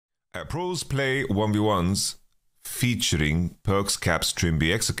Pros play 1v1s featuring Perkz, Caps, Trymbi,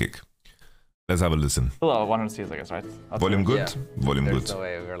 Exakick. Let's have a listen. Well, 100 CS, I guess, right? Volume good? Yeah. Volume There's good. no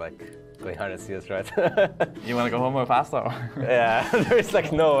way we're like going 100 CS, right? You want to go home or faster? Yeah, there's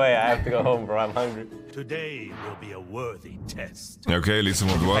like no way. I have to go home, bro. I'm hungry. Today will be a worthy test. Okay, listen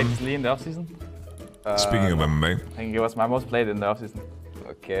what one. Played Lee in the offseason. Speaking of MMA. I think it was my most played in the offseason.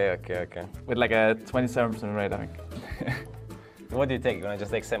 Okay. With like a 27% rate, I think. What do you take? You wanna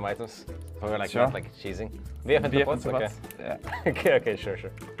just take same items? We're like Sure. not like cheesing. VF and the pots? Okay. Yeah. okay, sure.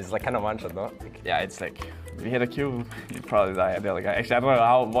 It's like kind of one shot, no? Yeah, it's like, if you hit a Q, you probably die at the other guy. Actually, I don't know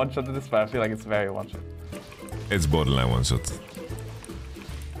how one shot it is, but I feel like it's very one shot. It's borderline one shot.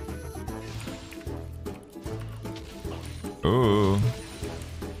 Ooh.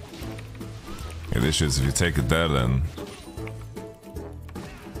 Yeah, the issue is if you take it there, then.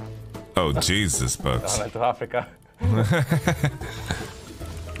 Oh, Jesus, Perkz. I went to Africa.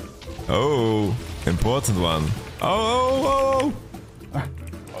 Oh, important one. Oh.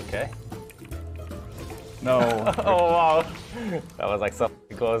 Okay. No. Oh, wow. That was like so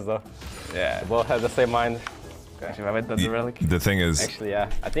close, though. Yeah. We both had the same mind. Actually, I went to the relic. The thing is, Actually, yeah.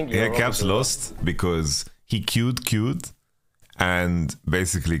 I think yeah, Caps lost because he queued, and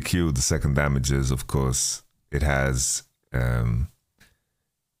basically queued the second damages. Of course, it has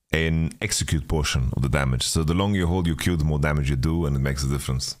an execute portion of the damage. So the longer you hold your Q, the more damage you do, and it makes a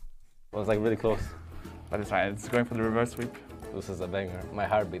difference. It was like really close. But it's fine, it's going for the reverse sweep. This is a banger. My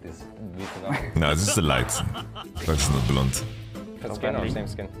heartbeat is beating up. No, this is the light. That's not blunt. Different skin or same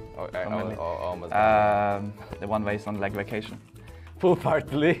skin? Almost. The one way is on like vacation. Full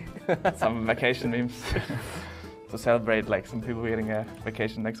party. Some vacation memes. To celebrate like some people getting a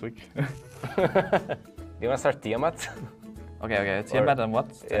vacation next week. You wanna start Tiamat? Okay, it's Tiamat and what?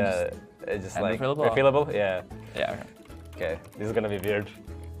 Yeah, it's just and like refillable? refillable? Yeah. Yeah, okay. Okay, this is gonna be weird.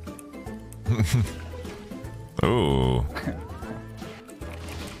 Oh.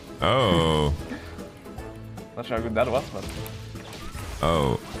 Oh. Not sure how good that was, but...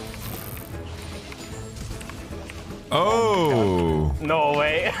 Oh. Oh. No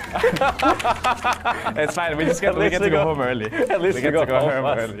way! It's fine, we get to go home early. At least we get to go home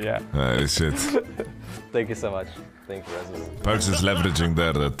early, yeah. Oh, shit. Thank you so much. Thank you, Rasmus. Perkz is leveraging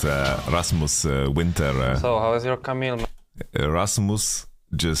there that Rasmus Winter. So, how is your Camille? Rasmus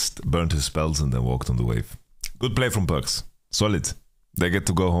just burnt his spells and then walked on the wave. Good play from Perkz. Solid. They get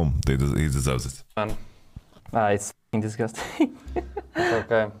to go home. He deserves it. Man, It's disgusting. it's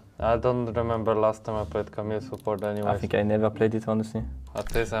okay. I don't remember last time I played Camille support anyway. I think I never played it, honestly.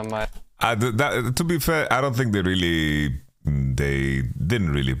 At least I might. To be fair, I don't think they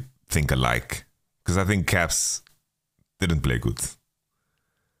didn't really think alike. Because I think Caps didn't play good.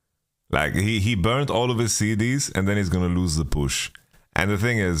 Like, he burnt all of his CDs and then he's gonna lose the push. And the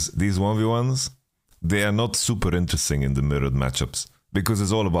thing is, these 1v1s, they are not super interesting in the mirrored matchups. Because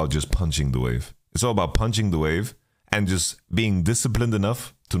it's all about just punching the wave. It's all about punching the wave and just being disciplined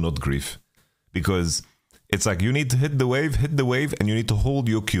enough to not grief. Because it's like you need to hit the wave, and you need to hold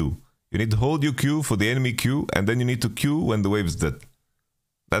your Q. You need to hold your Q for the enemy Q, and then you need to Q when the wave is dead.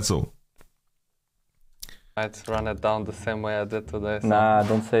 That's all. Might run it down the same way I did today. So. Nah,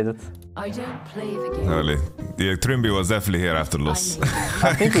 don't say that. I don't play the game. Really. Yeah, Trymbi was definitely here after loss.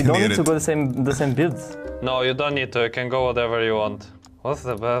 I think we don't need to go the same builds. No, you don't need to. You can go whatever you want. What's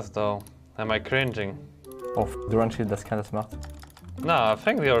the best though? Am I cringing? Oh, the run shield, that's kind of smart. No, I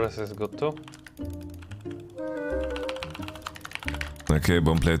think yours is good too. Okay,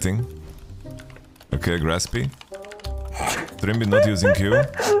 bomb plating. Okay, Graspy. Trymbi not using Q.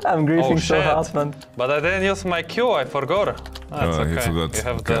 I'm griefing Oh, so shit. hard, man. But I didn't use my Q, I forgot. That's Oh, okay. he forgot. You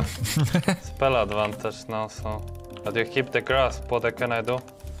have Okay. the spell advantage now, so. But you keep the grasp, what can I do?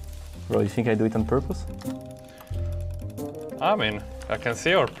 Bro, you think I do it on purpose? I mean, I can see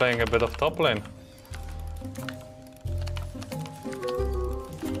you're playing a bit of top lane.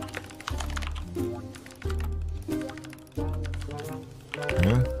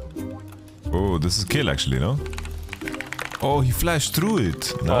 Yeah. Oh, this is kill actually, no? Oh, he flashed through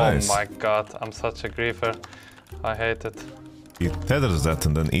it. Nice. Oh my god, I'm such a griefer. I hate it. He tethers that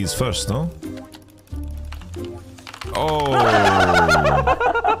and then E's first, no? Oh!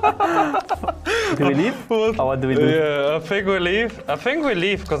 Do we leave? Or what do we do? Yeah, I think we leave. I think we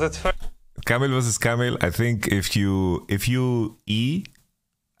leave because it's fair. Camille versus Camille. I think if you E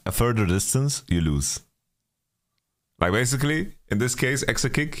a further distance, you lose. Like basically, in this case,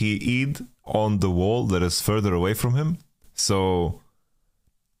 Exakick, he E'd on the wall that is further away from him. So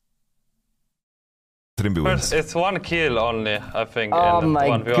Trymbi wins. It's one kill only, I think. Oh in my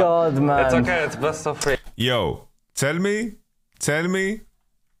 1v1. god, man. It's okay, it's best of 3. Yo, tell me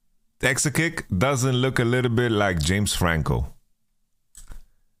Exakick doesn't look a little bit like James Franco?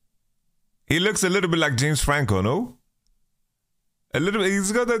 He looks a little bit like James Franco, no? A little bit.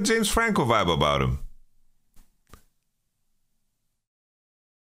 He's got that James Franco vibe about him.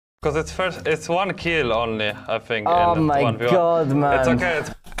 Because it's one kill only, I think. Oh in my 1v1. god, man. It's okay. It's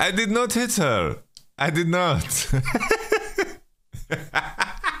I did not hit her. I did not.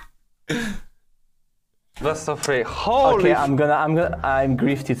 best of 3. Holy! Okay, I'm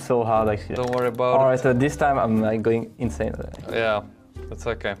griefed so hard actually. Don't worry about All it. right, so this time I'm like going insane. Yeah, it's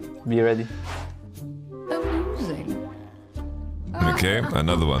okay. Be ready. Amusing. Okay,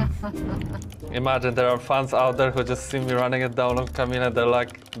 another one. Imagine there are fans out there who just see me running it down on Camille and they're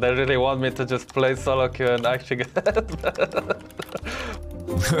like, they really want me to just play solo queue and actually get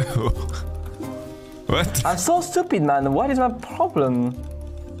What? I'm so stupid, man. What is my problem?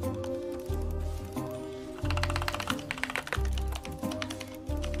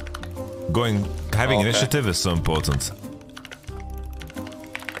 Having Okay. initiative is so important.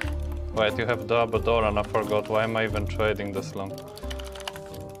 Wait, you have double door and I forgot. Why am I even trading this long?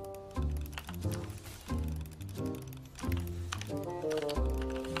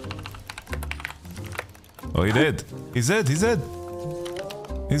 Oh, he did. He's dead. He's dead.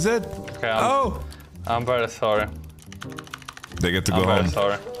 He's dead. Okay, Oh! I'm very sorry. They get to go I'm very home.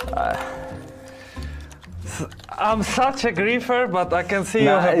 sorry. I'm such a griefer, but I can see you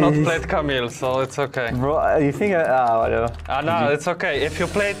have not played Camille, so it's okay. Bro, you think whatever. No, it's okay. If you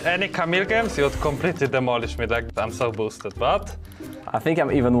played any Camille games, you'd completely demolish me. Like, I'm so boosted, but... I think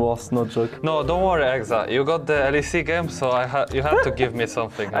I'm even worse, no joke. No, don't worry, Exa. You got the LEC game, so you had to give me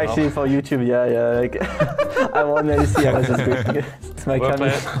something, you Actually, for YouTube, yeah, like, I won LEC, I was just great. It's my Well camera.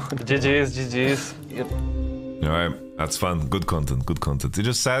 played. GG's. Yep. Alright, that's fun. Good content, good content. It's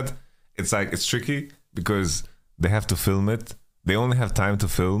just sad. It's like, it's tricky because they have to film it. They only have time to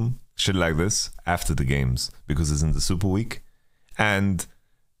film shit like this after the games because it's in the Super Week. And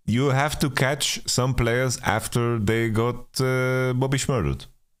you have to catch some players after they got Bobby murdered.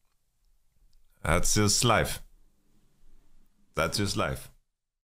 That's just life. That's just life.